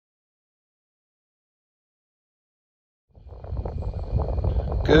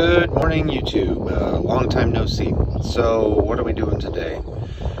Good morning, YouTube. Long time no see. So, what are we doing today?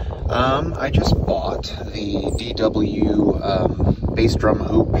 I just bought the DW bass drum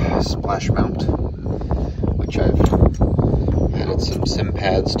hoop splash mount, which I've added some sim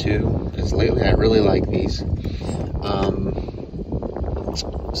pads to, because lately I really like these.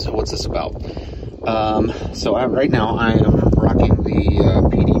 So what's this about? Right now I am rocking the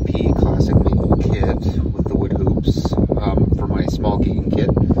PDP Classic Maple kit with the wood hoops for my small gigging kit,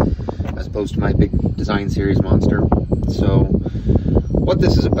 as opposed to my big design series monster. So what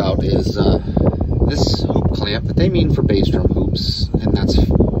this is about is this hoop clamp that they mean for bass drum hoops, and that's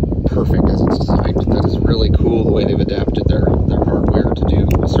perfect as it's designed. That is really cool the way they've adapted their hardware to do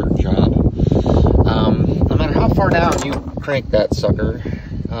a certain job. No matter how far down you crank that sucker,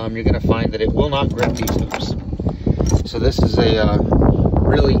 you're going to find that it will not grip these hoops. So this is a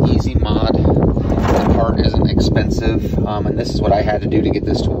really easy mod. The part isn't expensive, and this is what I had to do to get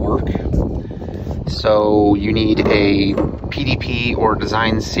this to work. So you need a PDP or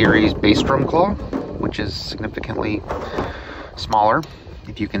Design Series bass drum claw, which is significantly smaller.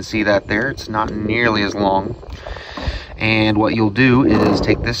 If you can see that there, it's not nearly as long. And what you'll do is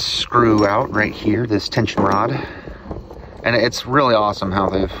take this screw out right here, this tension rod. And it's really awesome how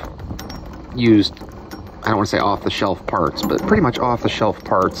they've used, I don't want to say off-the-shelf parts, but pretty much off-the-shelf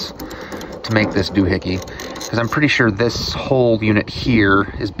parts to make this doohickey. Because I'm pretty sure this whole unit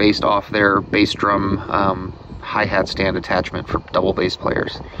here is based off their bass drum hi-hat stand attachment for double bass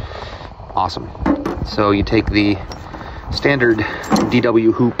players. Awesome. So you take the standard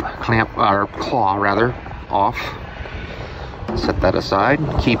DW hoop clamp, or claw rather, off. Set that aside,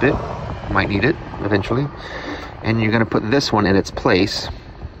 keep it, might need it eventually. And you're going to put this one in its place.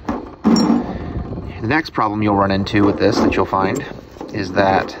 The next problem you'll run into with this that you'll find is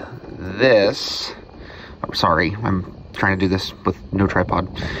that this, oh, sorry, I'm trying to do this with no tripod.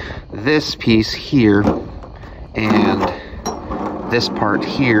 This piece here and this part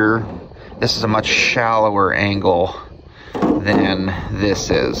here, this is a much shallower angle than this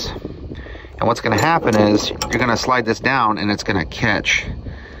is. And what's going to happen is you're going to slide this down and it's going to catch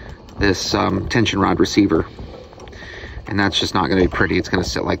this tension rod receiver. And that's just not going to be pretty. It's going to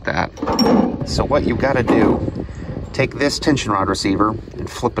sit like that. So what you've got to do, take this tension rod receiver and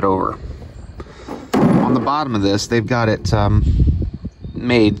flip it over. On the bottom of this, they've got it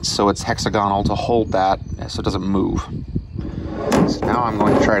made so it's hexagonal to hold that so it doesn't move. So now I'm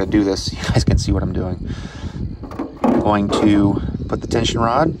going to try to do this. You guys can see what I'm doing. I'm going to put the tension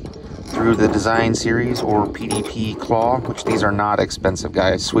rod through the Design Series or PDP claw, which these are not expensive,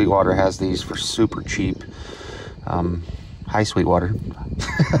 guys. Sweetwater has these for super cheap. Hi, Sweetwater.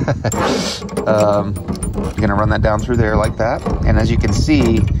 You're gonna run that down through there like that, and as you can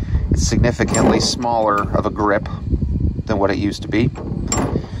see, it's significantly smaller of a grip than what it used to be.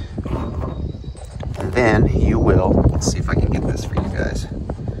 And then you will, let's see if I can get this for you guys.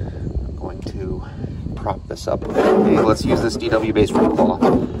 I'm going to prop this up. Okay, let's use this DW bass drum claw.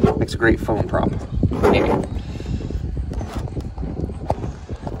 Makes a great phone prop. Maybe.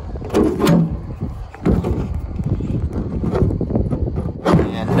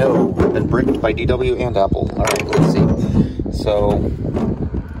 And no, been bricked by DW and Apple. All right, let's see. So, you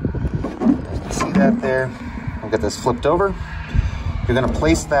can see that there. I'll get this flipped over. You're going to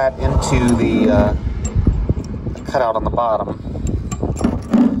place that into the cutout on the bottom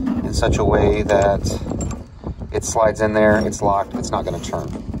in such a way that it slides in there, it's locked, it's not going to turn.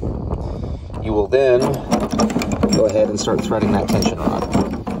 You will then go ahead and start threading that tension rod,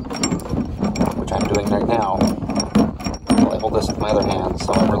 which I'm doing right now. I hold this with my other hand,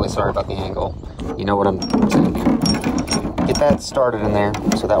 so I'm really sorry about the angle. You know what I'm saying here. Get that started in there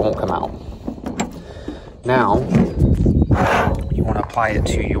so that won't come out. Now, you want to apply it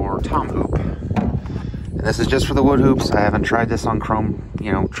to your tom hoop. And this is just for the wood hoops. I haven't tried this on chrome,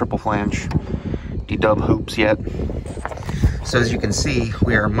 triple flange DW hoops yet. So as you can see,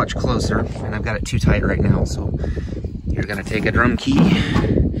 we are much closer, and I've got it too tight right now. So you're going to take a drum key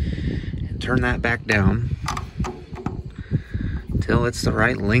and turn that back down until it's the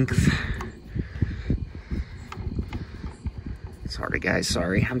right length. Sorry guys,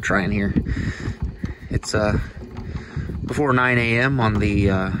 sorry, I'm trying here. It's before 9 a.m. on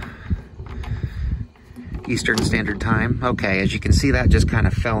the Eastern Standard Time. Okay, as you can see, that just kind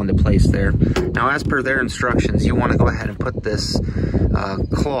of fell into place there. Now, as per their instructions, you want to go ahead and put this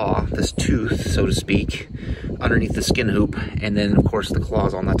claw, this tooth, so to speak, underneath the skin hoop, and then, of course, the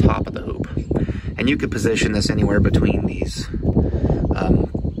claw's on the top of the hoop. And you could position this anywhere between these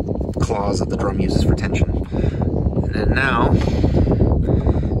claws that the drum uses for tension. And then now,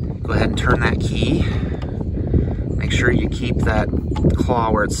 go ahead and turn that key Make sure you keep that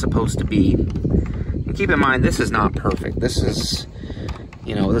claw where it's supposed to be. And keep in mind, this is not perfect. This is,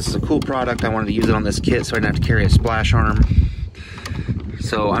 you know, this is a cool product. I wanted to use it on this kit so I didn't have to carry a splash arm.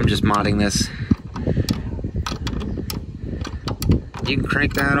 So I'm just modding this. You can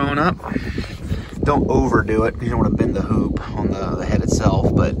crank that on up. Don't overdo it because you don't want to bend the hoop on the head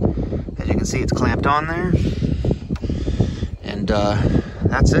itself, but as you can see, it's clamped on there. And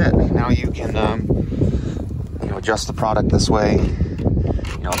that's it. Now you can you know, adjust the product this way,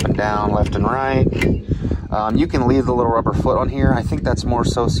 you know, up and down, left and right. You can leave the little rubber foot on here. I think that's more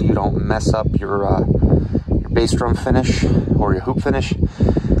so you don't mess up your bass drum finish or your hoop finish.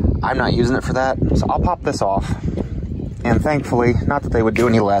 I'm not using it for that, so I'll pop this off. And thankfully, not that they would do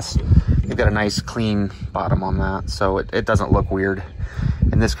any less, they've got a nice clean bottom on that, so it doesn't look weird.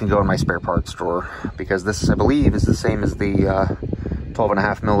 And this can go in my spare parts drawer, because this, I believe, is the same as the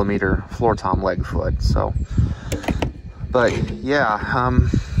 12.5 millimeter floor tom leg foot. So, but yeah,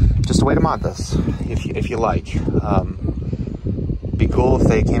 just a way to mod this, if you like. Be cool if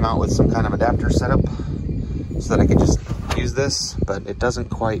they came out with some kind of adapter setup so that I could just use this, but it doesn't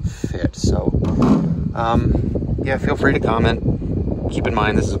quite fit. So, yeah, feel free to comment. Keep in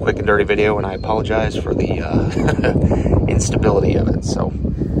mind, this is a quick and dirty video, and I apologize for the instability of it. So,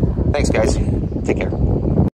 thanks, guys. Take care.